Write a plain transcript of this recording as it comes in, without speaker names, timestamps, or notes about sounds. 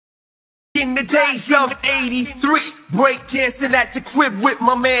the days of '83, breakdancing at the crib with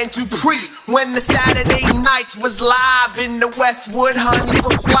my man Dupree. When the Saturday nights was live in the Westwood, honeys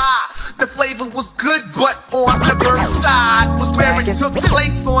were fly. The flavor was good, but on the burn side was where it took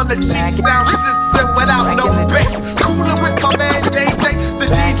place on the cheap sound system without no bass. Cooler with my man djay, the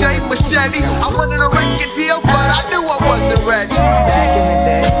DJ Machete. I wanted a record deal, but I knew I wasn't ready. Back in the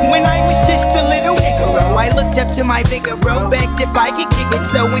day, when I was just a little nigga, I looked up to my bigger bro, begged if I could kick it.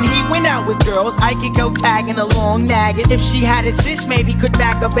 So when he went out with girls, I could go tagging along, nagging. If she had a sis, maybe could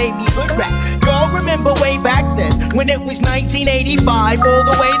back a baby hood rap. Y'all remember way back then, when it was 1985, all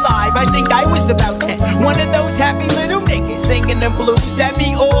the way live. I think I was about 10. One of those happy little niggas singing the blues that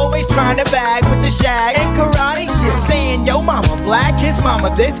be always trying to bag with the shag and karate shit, saying yo mama black, his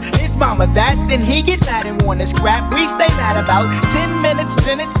mama this, his mama that. Then he get mad and wanna scrap. We stay mad about 10 minutes,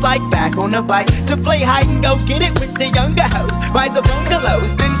 then it's like back on the bike to play hide and go get it with the younger hoes by the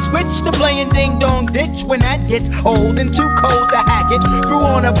bungalows. Then switch to playing ding dong ditch when that gets old and too cold to hack it. Threw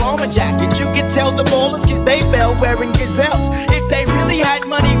on a bomber jacket, you could tell the ballers cause they fell wearing gazelles. If they really had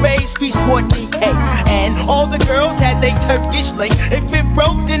money raised, we sport DKs. And all the girls had they Turkish link. If it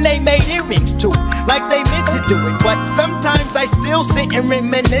broke, then they made earrings to it, like they meant to do it. But sometimes I still sit and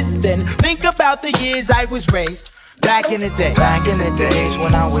reminisce, then think about the years I was raised. Back in the day, back in the days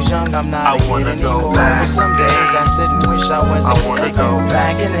when I was young, I'm not. I wanna go back. But some days I sit and wish I wasn't. I wanna go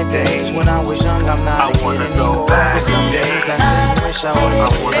back in the days when I was young, I'm not. I wanna go back. But some days I sit and wish I wasn't.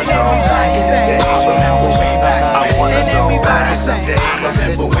 I wanna go back in the days when I was young, I wanna go back. But some days I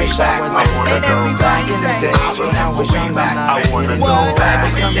sit and wish I wasn't. I wanna go back in the days when I was young, I wanna go back.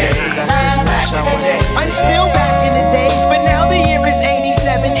 But some days I sit and wish I wasn't. I'm still back in the days, but now the year is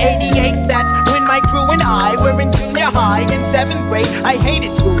 87, 88. That's when my crew and I were in junior high in 7th grade. I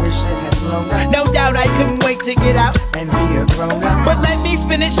hated school and shit had blown up. No doubt I couldn't wait to get out and be a grown up. But let me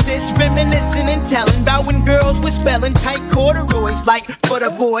finish this, reminiscing and telling about when girls were spelling tight corduroys like for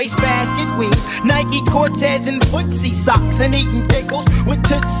the boys, basket weaves, Nike Cortez and footsie socks, and eating pickles with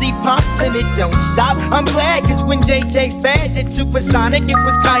Tootsie Pops. And it don't stop, I'm glad, cause when JJ fed at Supersonic, it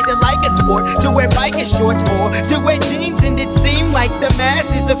was kinda like a sport to wear biker shorts or to wear jeans. And it seemed like the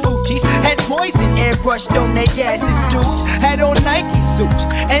masses of hoochies had poison airbrushed on their asses. Dudes had on Nike suits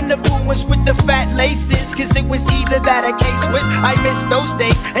and the boomers with the fat laces, cause it was either that or K-Swiss. I miss those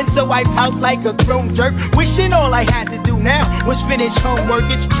days, and so I pout like a grown jerk, wishing all I had to do now was finish homework.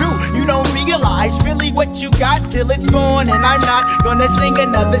 It's true, you don't realize really what you got till it's gone. And I'm not gonna sing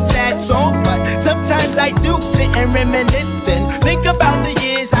another sad song, but sometimes I do sit and reminisce, then think about the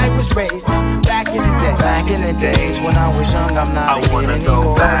years I was raised. Back in the day, back in the days when I was young, I'm not. I wanna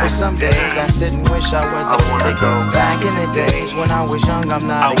go back. But some days I sit and wish I wasn't. I wanna go back in the days when I was young, I'm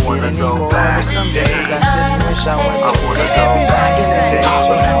not. I wanna go back. But some days I sit and wish I wasn't. I wanna go back in the days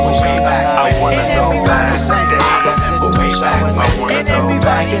when I was young, I wanna go back. But some days I sit and wish I wasn't. I wanna go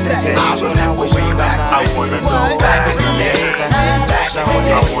back in the days when I was young, I wanna go back. But some days I sit and wish I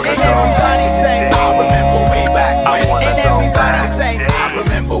wasn't. I wanna go back. I remember way back. I wanna go back. I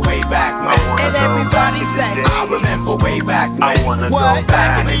remember way back. And everybody say, I remember way back. I wanna go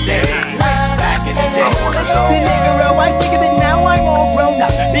back in the day. Back in the day. The nigga, I figure that now I'm all grown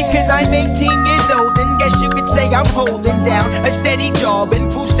up because I'm 18 years old, and guess you could say I'm holding down a steady job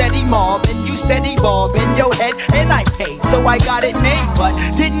and crew steady mob, and you steady bob in your head, and I paid, so I got it made, but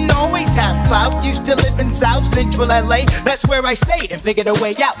didn't always have clout. Used to live in South Central LA, that's where I stayed and figured a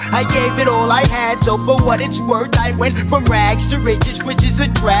way out. I gave it all I had, so for what it's worth, I went from rags to riches, which is a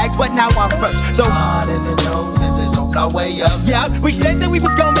drag, but now I'm first. So hard in the noses is on our way up. Yeah, we said that we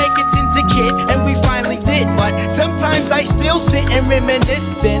was gonna make it since a kid, and we finally did. But sometimes I still sit and reminisce,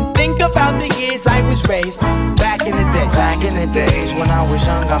 then think about the years I was raised. Back in the day, back in the days when I was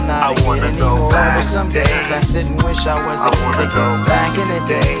young, I'm not. I wanna go back. But some days I sit and wish I wasn't. I wanna go back in the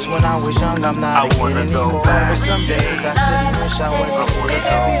days when I was young, I'm not. I wanna go back. But some days I sit and wish I wasn't. I wanna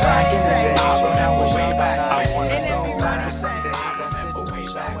go back in the days when